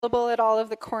Available at all of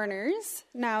the corners.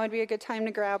 Now would be a good time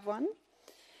to grab one.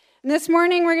 And this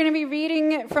morning we're going to be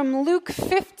reading from Luke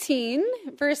 15,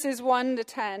 verses 1 to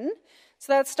 10.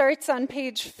 So that starts on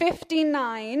page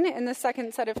 59 in the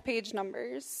second set of page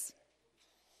numbers.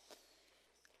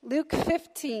 Luke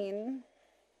 15.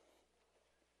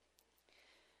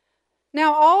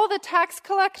 Now all the tax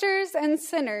collectors and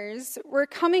sinners were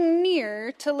coming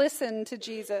near to listen to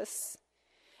Jesus.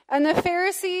 And the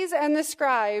Pharisees and the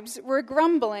scribes were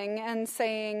grumbling and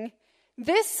saying,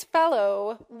 "This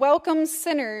fellow welcomes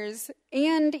sinners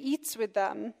and eats with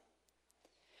them."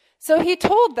 So he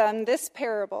told them this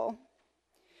parable.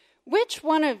 "Which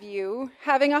one of you,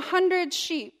 having 100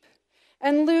 sheep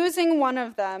and losing one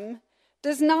of them,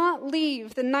 does not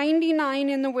leave the 99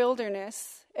 in the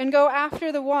wilderness and go after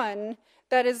the one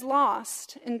that is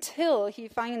lost until he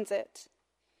finds it?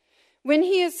 When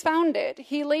he has found it,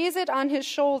 he lays it on his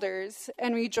shoulders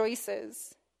and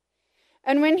rejoices.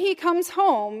 And when he comes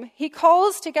home, he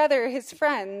calls together his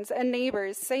friends and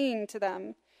neighbors, saying to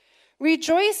them,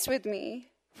 'Rejoice with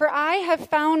me, for I have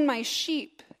found my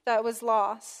sheep that was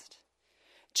lost.'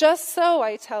 Just so,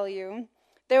 I tell you,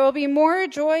 there will be more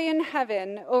joy in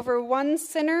heaven over one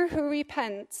sinner who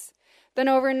repents than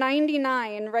over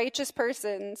 99 righteous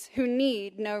persons who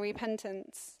need no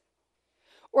repentance.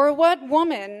 Or what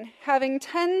woman, having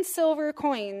 10 silver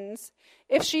coins,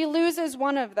 if she loses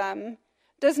one of them,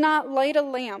 does not light a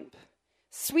lamp,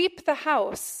 sweep the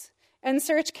house, and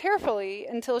search carefully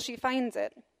until she finds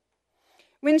it?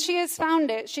 When she has found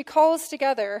it, she calls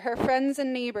together her friends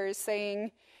and neighbors,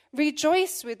 saying,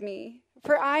 'Rejoice with me,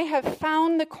 for I have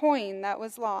found the coin that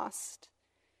was lost.'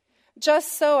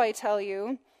 Just so, I tell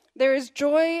you, there is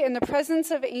joy in the presence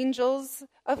of angels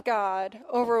of God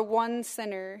over one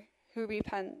sinner who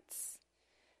repents."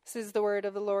 This is the word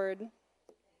of the Lord.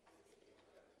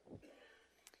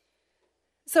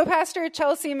 So Pastor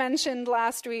Chelsea mentioned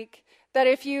last week that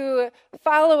if you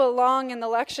follow along in the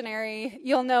lectionary,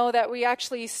 you'll know that we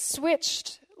actually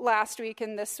switched last week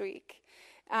and this week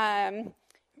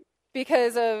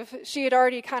because she had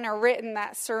already kind of written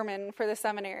that sermon for the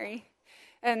seminary,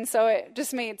 and so it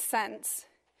just made sense.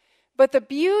 But the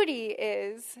beauty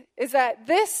is that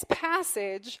this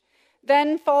passage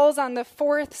then falls on the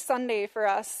fourth Sunday for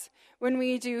us when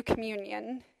we do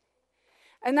communion.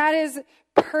 And that is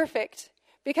perfect,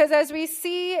 because as we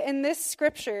see in this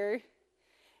scripture,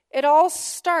 it all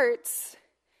starts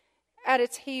at a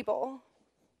table.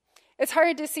 It's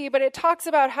hard to see, but it talks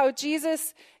about how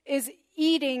Jesus is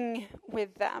eating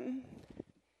with them.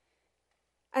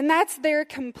 And that's their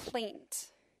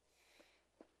complaint.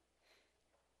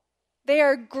 They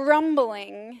are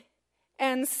grumbling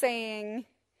and saying,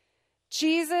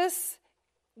 "Jesus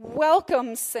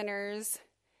welcomes sinners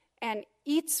and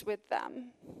eats with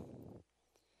them."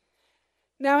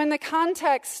 Now, in the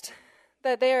context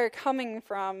that they are coming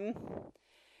from,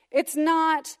 it's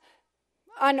not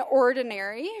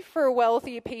unordinary for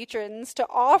wealthy patrons to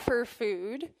offer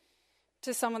food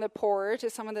to some of the poor, to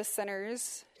some of the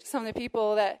sinners, to some of the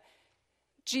people that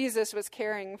Jesus was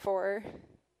caring for.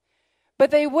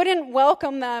 But they wouldn't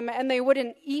welcome them and they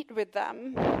wouldn't eat with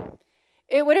them.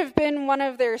 It would have been one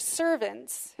of their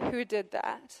servants who did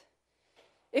that.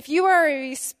 If you are a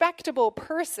respectable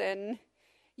person,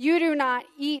 you do not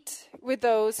eat with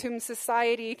those whom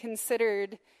society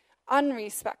considered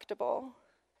unrespectable.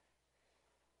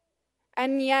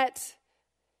 And yet,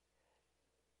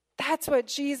 that's what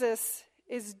Jesus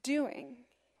is doing.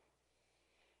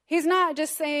 He's not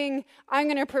just saying, "I'm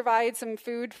going to provide some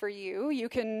food for you. You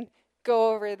can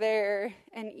go over there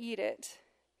and eat it."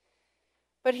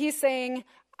 But he's saying,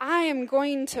 "I am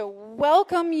going to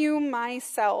welcome you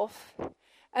myself,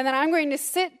 and then I'm going to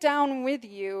sit down with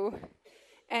you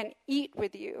and eat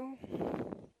with you."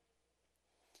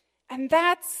 And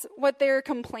that's what they're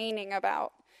complaining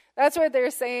about. That's what they're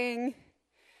saying,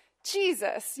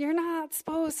 "Jesus, you're not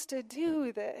supposed to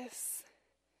do this."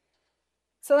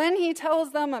 So then he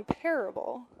tells them a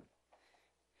parable.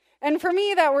 And for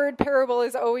me, that word parable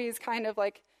is always kind of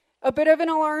like a bit of an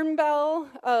alarm bell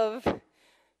of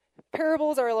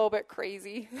parables are a little bit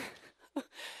crazy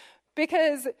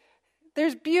because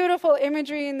there's beautiful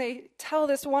imagery and they tell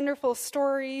this wonderful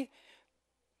story,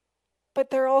 but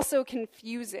they're also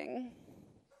confusing.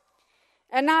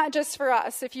 And not just for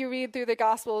us. If you read through the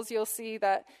Gospels, you'll see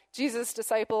that Jesus'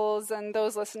 disciples and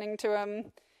those listening to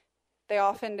him, they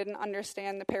often didn't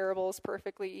understand the parables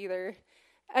perfectly either.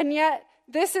 And yet,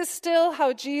 this is still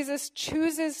how Jesus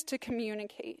chooses to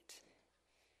communicate.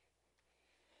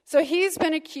 So he's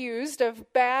been accused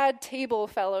of bad table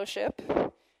fellowship,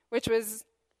 which was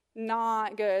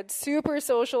not good, super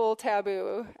social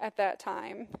taboo at that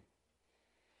time.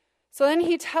 So then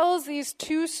he tells these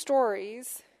two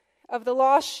stories of the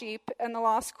lost sheep and the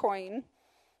lost coin.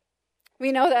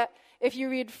 We know that if you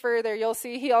read further, you'll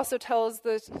see he also tells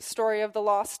the story of the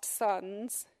lost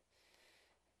sons.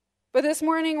 But this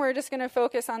morning, we're just going to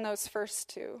focus on those first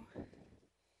two.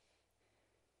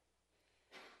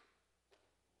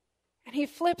 And he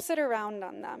flips it around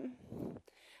on them.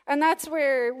 And that's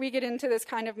where we get into this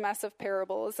kind of mess of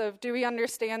parables of, do we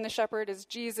understand the shepherd as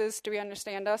Jesus? Do we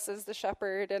understand us as the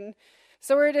shepherd? And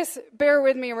so bear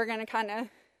with me, we're going to kind of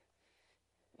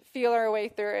feel our way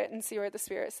through it and see what the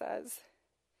Spirit says.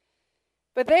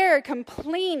 But they're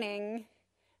complaining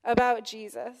about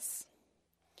Jesus.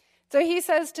 So he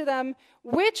says to them,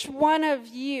 which one of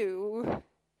you,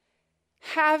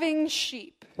 having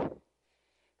sheep?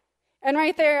 And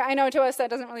right there, I know to us that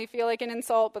doesn't really feel like an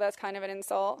insult, but that's kind of an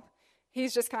insult.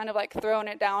 He's just kind of like throwing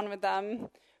it down with them.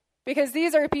 Because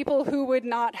these are people who would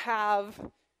not have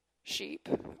sheep.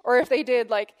 Or if they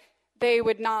did, they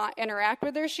would not interact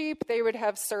with their sheep. They would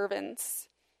have servants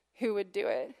who would do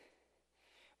it.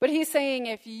 But he's saying,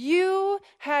 if you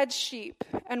had sheep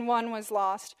and one was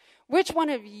lost, which one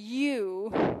of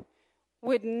you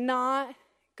would not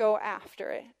go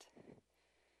after it?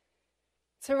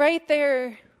 So right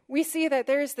there, we see that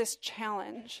there's this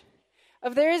challenge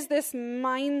of there's this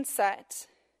mindset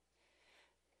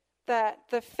that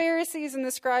the Pharisees and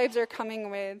the scribes are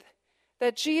coming with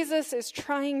that Jesus is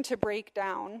trying to break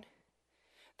down.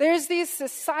 There's these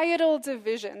societal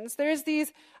divisions. There's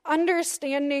these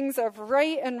understandings of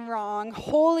right and wrong,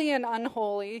 holy and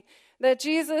unholy, that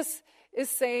Jesus is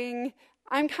saying,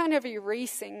 I'm kind of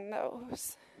erasing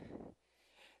those.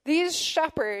 These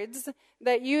shepherds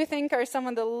that you think are some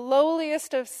of the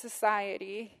lowliest of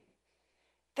society,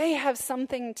 they have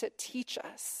something to teach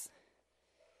us.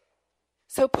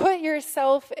 So put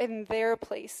yourself in their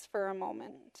place for a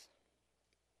moment.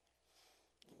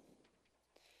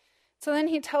 So then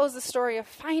he tells the story of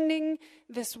finding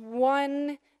this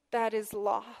one that is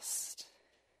lost,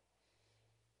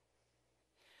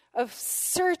 of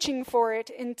searching for it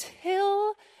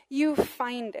until you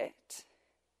find it.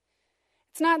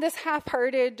 It's not this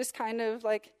half-hearted, just kind of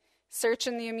search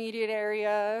in the immediate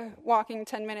area, walking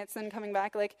 10 minutes, then coming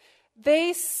back.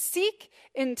 They seek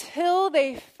until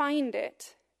they find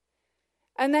it.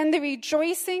 And then the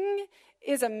rejoicing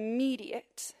is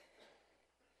immediate.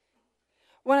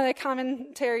 One of the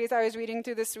commentaries I was reading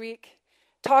through this week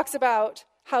talks about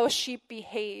how sheep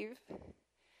behave.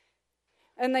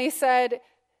 And they said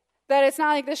that it's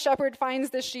not like the shepherd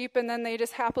finds the sheep and then they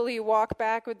just happily walk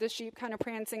back with the sheep kind of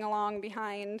prancing along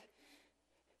behind.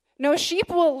 No, sheep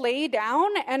will lay down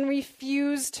and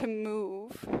refuse to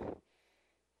move.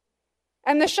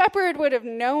 And the shepherd would have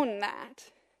known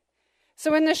that.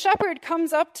 So when the shepherd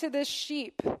comes up to this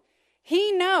sheep,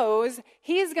 he knows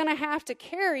he's going to have to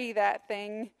carry that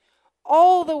thing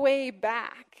all the way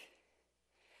back.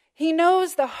 He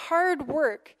knows the hard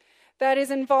work that is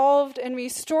involved in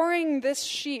restoring this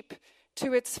sheep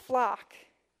to its flock.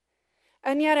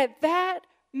 And yet at that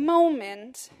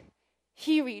moment,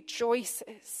 he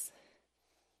rejoices.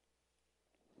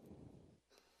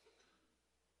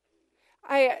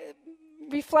 I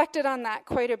reflected on that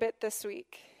quite a bit this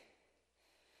week.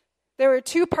 There were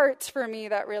two parts for me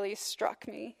that really struck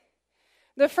me.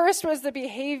 The first was the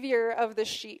behavior of the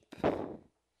sheep,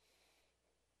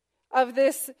 of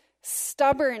this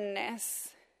stubbornness.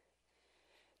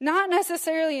 Not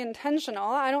necessarily intentional.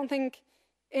 I don't think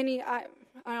I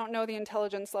don't know the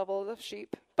intelligence level of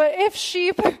sheep. But if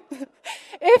sheep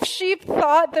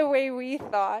thought the way we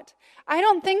thought, I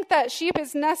don't think that sheep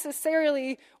is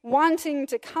necessarily wanting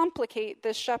to complicate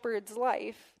the shepherd's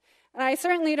life. And I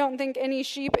certainly don't think any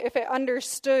sheep, if it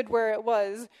understood where it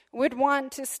was, would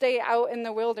want to stay out in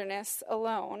the wilderness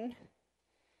alone.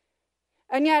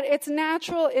 And yet its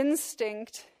natural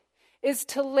instinct is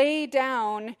to lay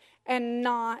down and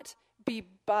not be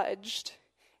budged,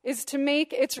 is to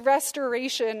make its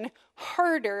restoration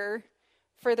harder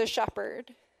for the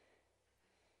shepherd.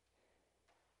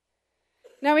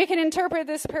 Now we can interpret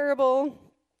this parable,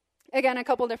 again, a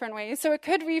couple different ways. So it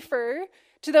could refer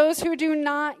to those who do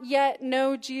not yet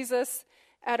know Jesus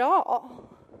at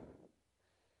all.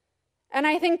 And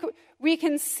I think we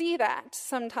can see that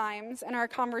sometimes in our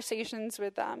conversations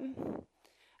with them,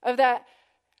 of that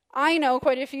I know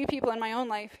quite a few people in my own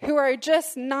life who are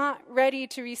just not ready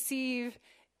to receive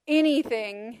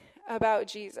anything about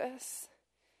Jesus.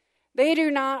 They do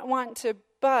not want to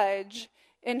budge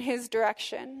in his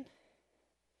direction.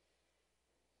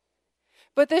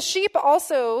 But the sheep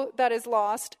also that is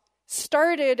lost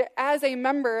started as a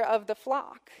member of the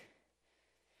flock.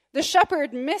 The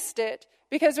shepherd missed it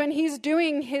because when he's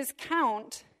doing his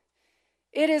count,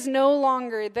 it is no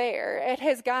longer there. It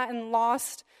has gotten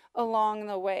lost along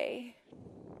the way.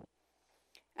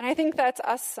 And I think that's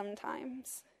us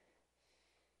sometimes.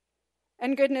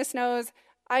 And goodness knows,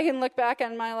 I can look back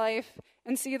on my life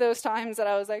and see those times that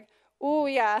I was like, oh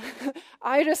yeah,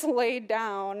 I just laid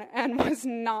down and was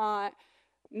not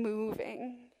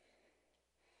moving.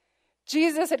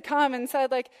 Jesus had come and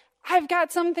said, like, I've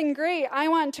got something great. I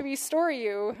want to restore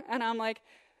you. And I'm like,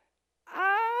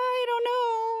 I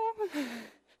don't know.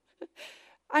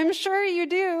 I'm sure you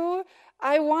do.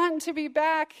 I want to be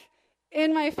back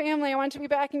in my family. I want to be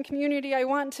back in community. I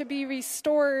want to be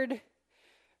restored.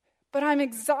 But I'm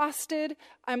exhausted.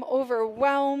 I'm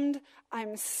overwhelmed.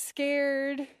 I'm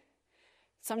scared.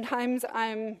 Sometimes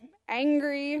I'm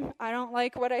angry. I don't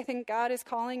like what I think God is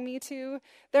calling me to.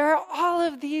 There are all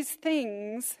of these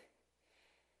things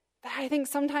that I think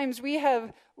sometimes we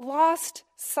have lost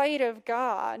sight of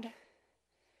God.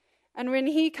 And when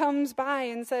he comes by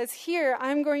and says, here,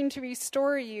 I'm going to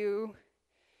restore you,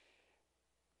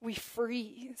 we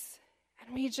freeze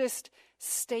and we just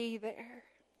stay there.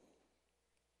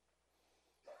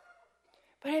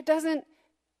 But it doesn't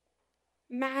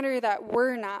matter that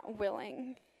we're not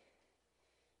willing.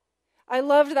 I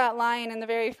loved that line in the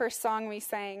very first song we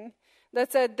sang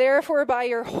that said, therefore by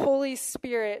your Holy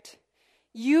Spirit,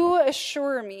 you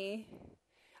assure me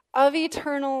of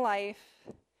eternal life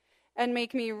and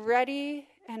make me ready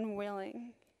and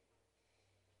willing.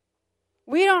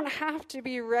 We don't have to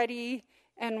be ready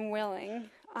and willing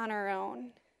on our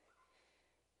own.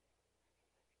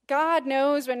 God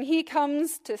knows when he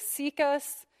comes to seek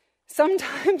us,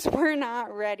 sometimes we're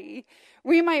not ready.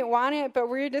 We might want it, but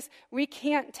we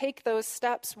can't take those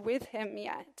steps with him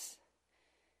yet.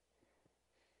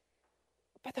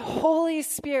 But the Holy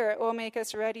Spirit will make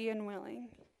us ready and willing.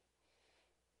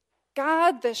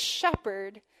 God, the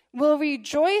shepherd, will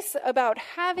rejoice about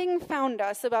having found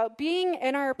us, about being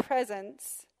in our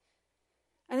presence.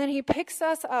 And then he picks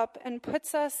us up and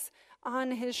puts us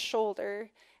on his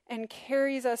shoulder and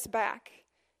carries us back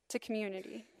to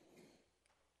community.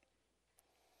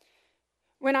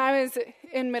 When I was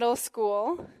in middle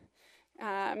school,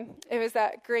 it was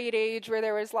that great age where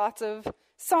there was lots of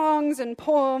songs and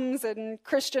poems and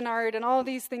Christian art and all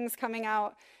these things coming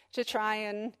out to try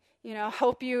and,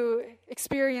 help you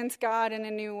experience God in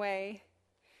a new way.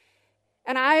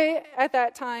 And I, at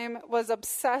that time, was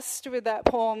obsessed with that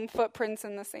poem, Footprints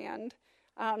in the Sand.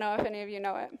 I don't know if any of you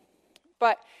know it.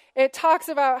 But it talks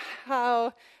about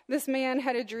how this man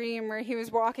had a dream where he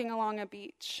was walking along a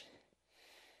beach.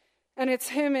 And it's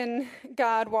him and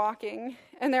God walking.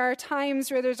 And there are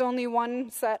times where there's only one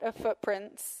set of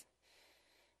footprints.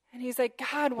 And he's like,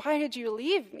 God, why did you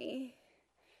leave me?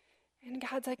 And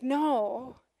God's like,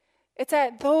 no, it's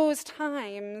at those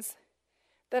times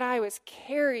that I was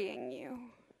carrying you.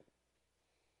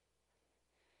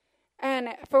 And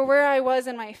for where I was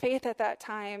in my faith at that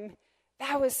time,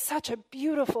 that was such a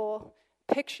beautiful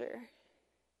picture.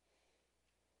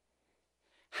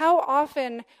 How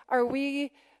often are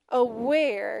we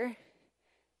aware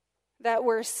that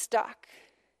we're stuck?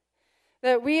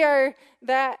 That we are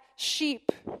that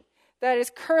sheep that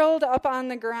is curled up on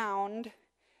the ground,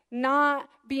 not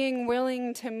being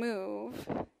willing to move.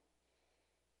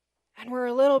 And we're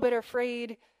a little bit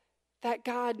afraid that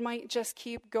God might just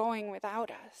keep going without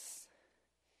us.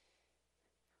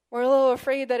 We're a little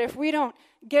afraid that if we don't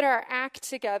get our act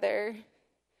together,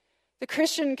 the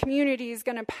Christian community is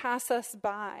going to pass us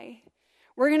by.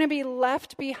 We're going to be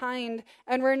left behind,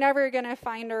 and we're never going to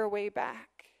find our way back.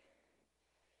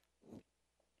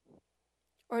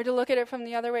 Or to look at it from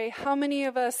the other way, how many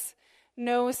of us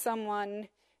know someone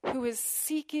who is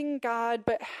seeking God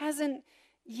but hasn't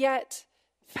yet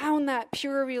found that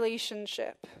pure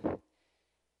relationship?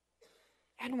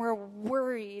 And we're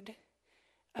worried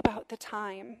about the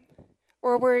time,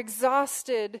 or we're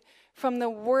exhausted from the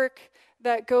work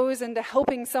that goes into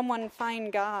helping someone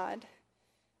find God,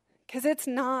 because it's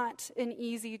not an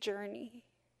easy journey.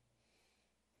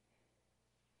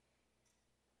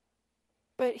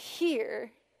 But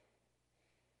here,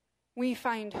 we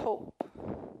find hope.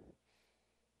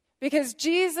 Because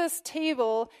Jesus'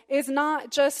 table is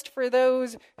not just for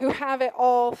those who have it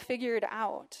all figured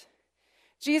out.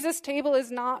 Jesus' table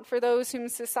is not for those whom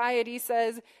society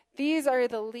says, these are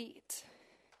the elite.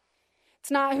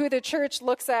 It's not who the church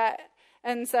looks at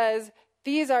and says,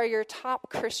 these are your top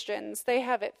Christians. They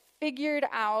have it figured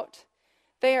out.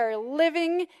 They are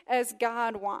living as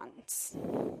God wants.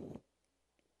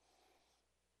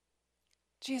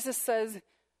 Jesus says,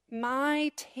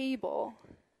 my table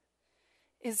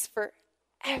is for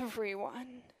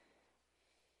everyone.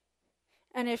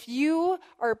 And if you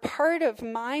are part of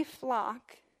my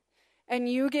flock and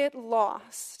you get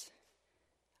lost,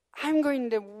 I'm going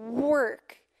to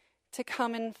work to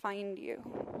come and find you.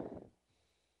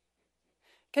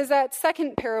 Because that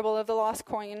second parable of the lost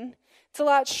coin, it's a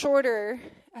lot shorter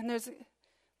and there's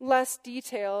less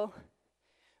detail.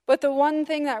 But the one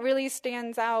thing that really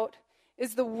stands out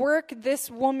is the work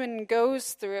this woman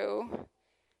goes through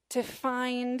to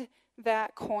find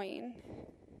that coin.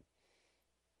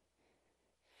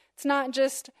 It's not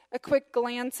just a quick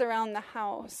glance around the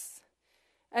house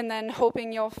and then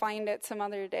hoping you'll find it some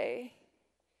other day.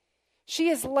 She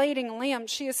is lighting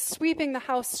lamps. She is sweeping the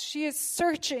house. She is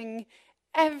searching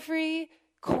every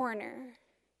corner.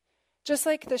 Just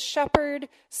like the shepherd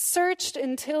searched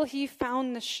until he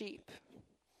found the sheep.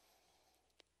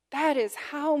 That is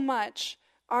how much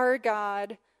our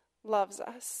God loves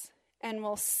us and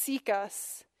will seek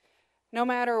us no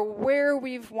matter where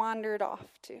we've wandered off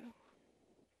to.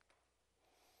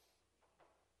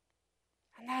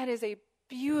 And that is a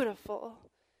beautiful,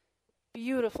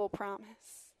 beautiful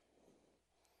promise.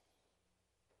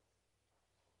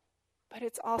 But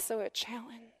it's also a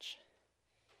challenge.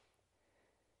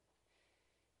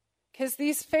 Because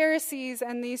these Pharisees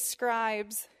and these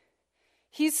scribes,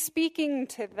 he's speaking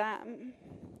to them.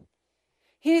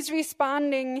 He's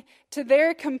responding to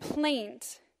their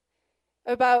complaint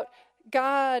about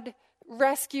God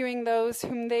rescuing those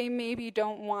whom they maybe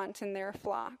don't want in their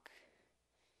flock.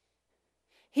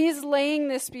 He's laying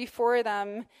this before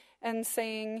them and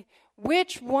saying,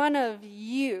 which one of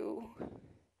you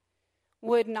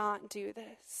would not do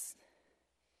this?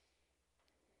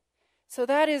 So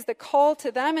that is the call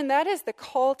to them, and that is the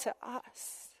call to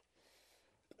us.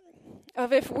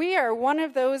 Of if we are one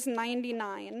of those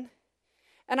 99,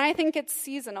 and I think it's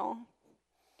seasonal.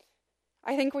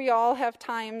 I think we all have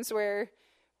times where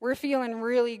we're feeling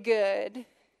really good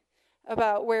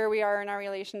about where we are in our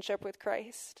relationship with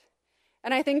Christ.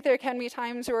 And I think there can be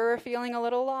times where we're feeling a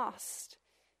little lost,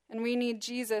 and we need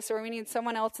Jesus or we need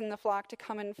someone else in the flock to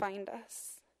come and find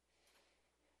us.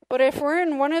 But if we're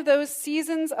in one of those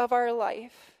seasons of our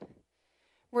life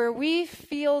where we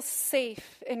feel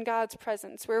safe in God's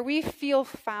presence, where we feel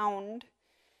found,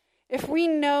 if we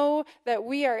know that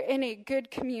we are in a good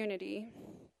community,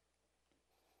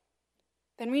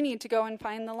 then we need to go and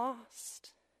find the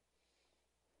lost.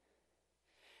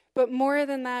 But more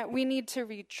than that, we need to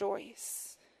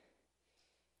rejoice.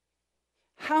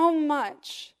 How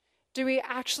much do we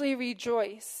actually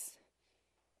rejoice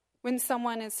when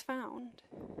someone is found?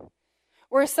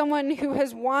 Or someone who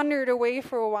has wandered away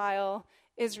for a while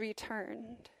is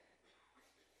returned?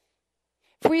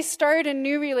 If we start a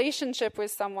new relationship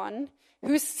with someone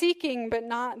who's seeking but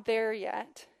not there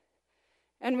yet,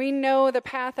 and we know the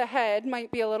path ahead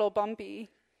might be a little bumpy,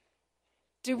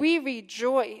 do we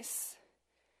rejoice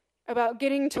about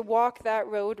getting to walk that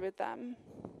road with them?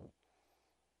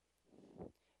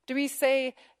 Do we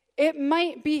say, it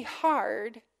might be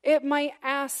hard, it might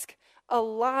ask a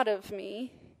lot of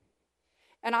me,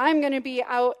 and I'm going to be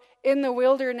out in the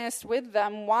wilderness with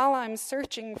them while I'm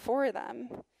searching for them,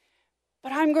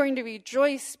 but I'm going to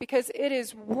rejoice because it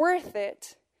is worth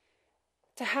it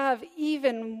to have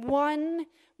even one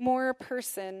more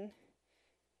person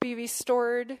be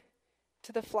restored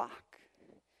to the flock.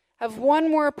 Have one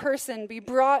more person be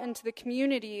brought into the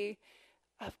community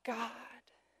of God.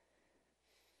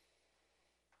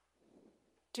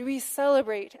 Do we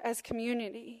celebrate as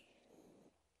community?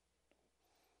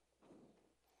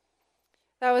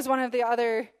 That was one of the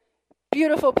other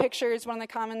beautiful pictures one of the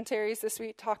commentaries this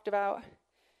week talked about.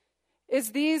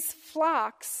 Is these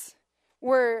flocks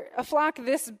were a flock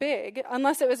this big,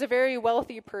 unless it was a very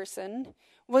wealthy person,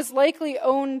 was likely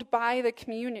owned by the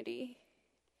community.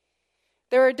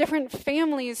 There were different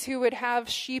families who would have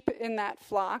sheep in that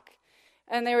flock,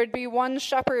 and there would be one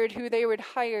shepherd who they would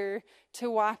hire to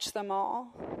watch them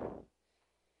all.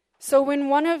 So when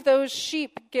one of those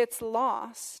sheep gets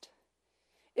lost,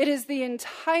 it is the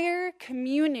entire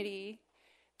community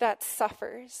that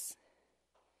suffers.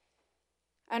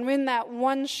 And when that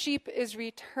one sheep is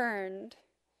returned,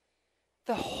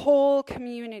 the whole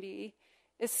community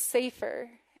is safer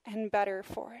and better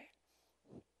for it.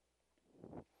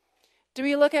 Do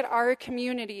we look at our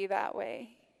community that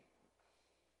way?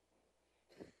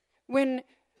 When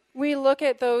we look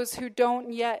at those who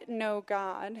don't yet know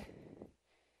God,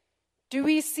 do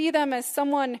we see them as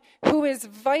someone who is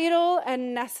vital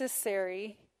and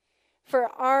necessary for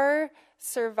our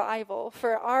survival,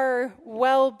 for our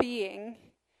well-being,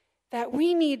 that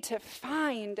we need to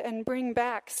find and bring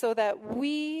back so that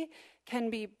we can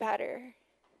be better?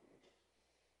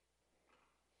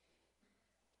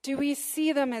 Do we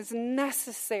see them as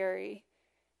necessary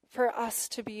for us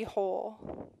to be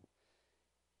whole?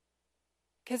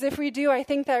 Because if we do, I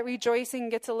think that rejoicing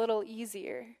gets a little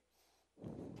easier.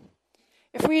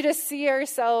 If we just see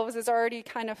ourselves as already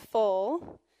kind of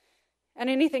full, and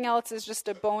anything else is just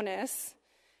a bonus,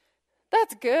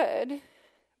 that's good,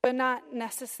 but not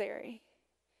necessary.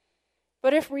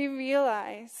 But if we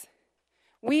realize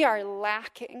we are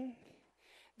lacking,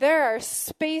 there are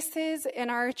spaces in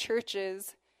our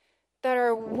churches that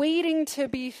are waiting to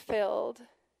be filled,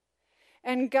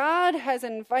 and God has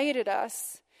invited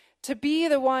us to be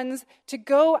the ones to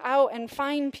go out and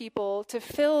find people to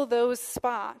fill those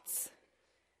spots,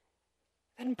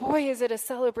 then boy, is it a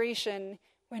celebration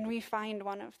when we find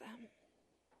one of them.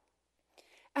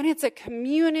 And it's a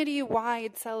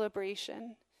community-wide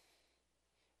celebration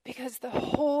because the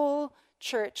whole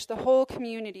church, the whole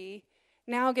community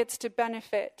now gets to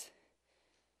benefit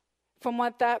from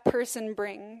what that person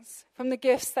brings, from the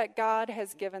gifts that God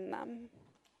has given them.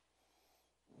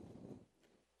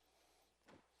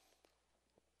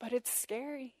 But it's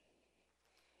scary.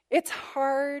 It's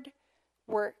hard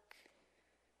work.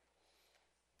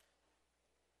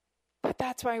 But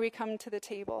that's why we come to the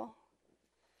table.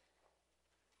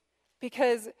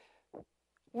 Because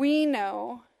we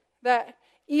know that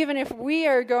even if we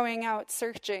are going out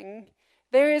searching,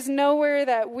 there is nowhere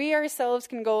that we ourselves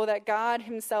can go that God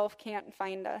himself can't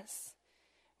find us.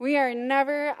 We are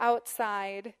never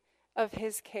outside of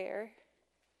his care.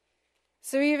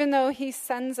 So even though he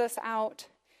sends us out,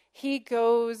 he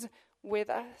goes with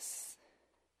us.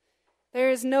 There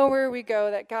is nowhere we go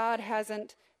that God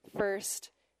hasn't first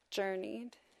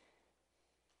journeyed.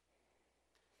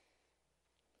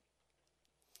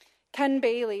 Ken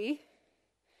Bailey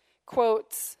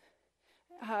quotes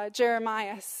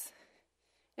Jeremiah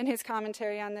in his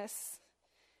commentary on this,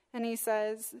 and he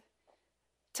says,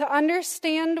 "To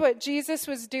understand what Jesus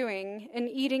was doing in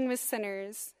eating with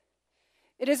sinners,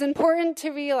 it is important to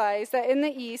realize that in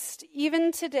the East,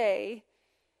 even today,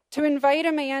 to invite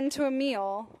a man to a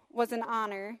meal was an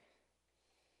honor.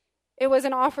 It was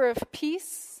an offer of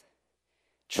peace,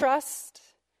 trust,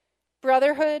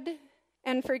 brotherhood,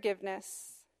 and forgiveness.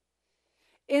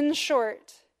 In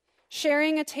short,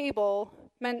 sharing a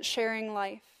table meant sharing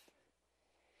life.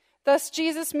 Thus,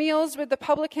 Jesus' meals with the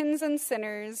publicans and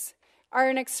sinners are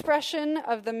an expression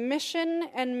of the mission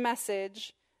and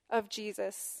message of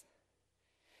Jesus.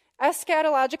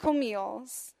 Eschatological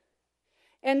meals,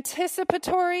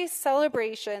 anticipatory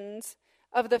celebrations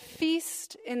of the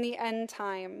feast in the end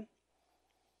time,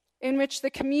 in which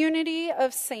the community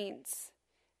of saints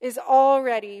is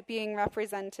already being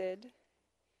represented.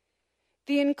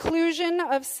 The inclusion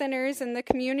of sinners in the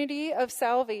community of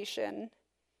salvation,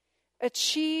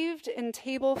 achieved in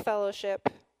table fellowship,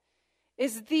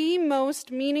 is the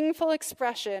most meaningful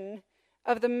expression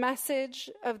of the message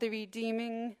of the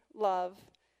redeeming love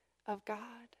of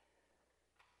God."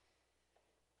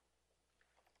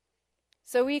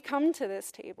 So we come to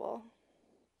this table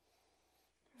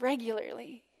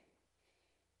regularly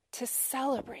to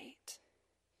celebrate.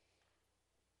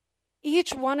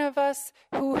 Each one of us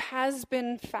who has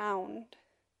been found.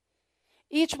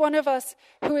 Each one of us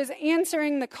who is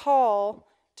answering the call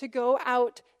to go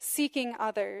out seeking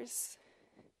others.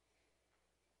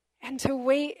 And to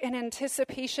wait in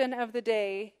anticipation of the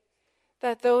day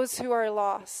that those who are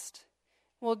lost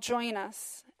will join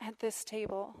us at this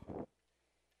table.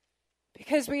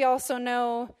 Because we also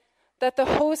know that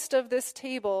the host of this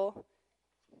table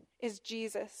is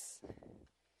Jesus.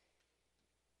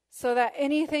 So that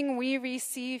anything we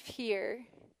receive here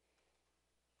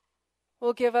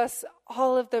will give us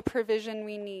all of the provision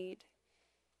we need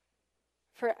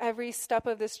for every step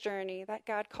of this journey that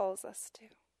God calls us to.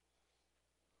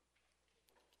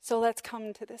 So let's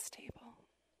come to this table.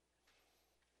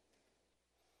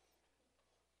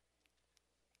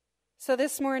 So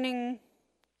this morning,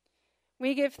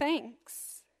 we give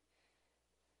thanks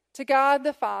to God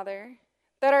the Father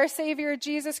that our Savior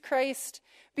Jesus Christ,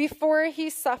 before he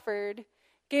suffered,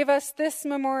 gave us this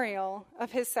memorial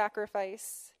of his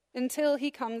sacrifice until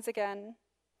he comes again.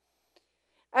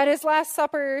 At his Last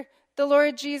Supper, the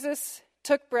Lord Jesus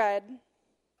took bread,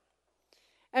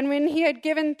 and when he had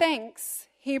given thanks,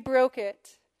 he broke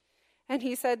it, and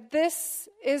he said, "This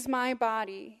is my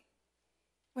body,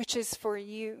 which is for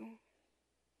you.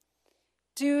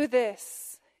 Do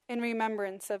this in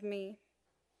remembrance of me."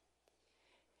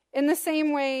 In the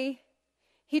same way,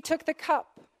 he took the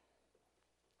cup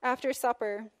after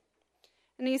supper,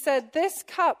 and he said, "This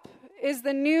cup is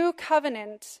the new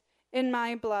covenant in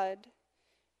my blood.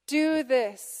 Do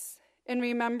this in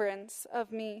remembrance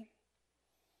of me.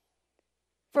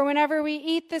 For whenever we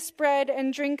eat this bread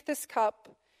and drink this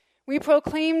cup, we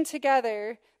proclaim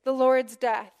together the Lord's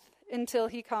death until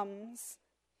he comes.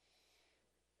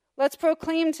 Let's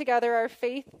proclaim together our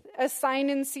faith as signed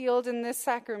and sealed in this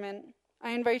sacrament.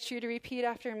 I invite you to repeat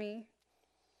after me.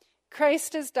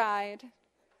 Christ has died.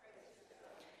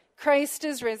 Christ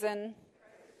is risen.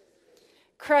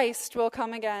 Christ will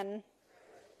come again.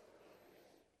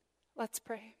 Let's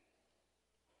pray.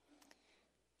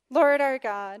 Lord our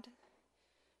God,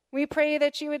 we pray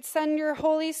that you would send your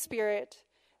Holy Spirit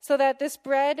so that this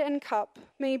bread and cup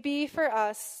may be for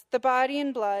us the body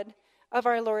and blood of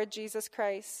our Lord Jesus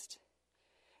Christ.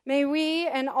 May we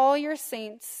and all your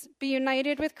saints be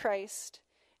united with Christ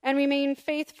and remain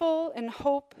faithful in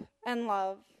hope and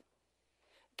love.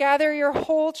 Gather your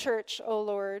whole church, O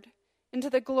Lord, into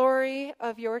the glory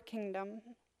of your kingdom.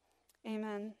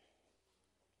 Amen.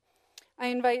 I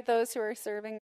invite those who are serving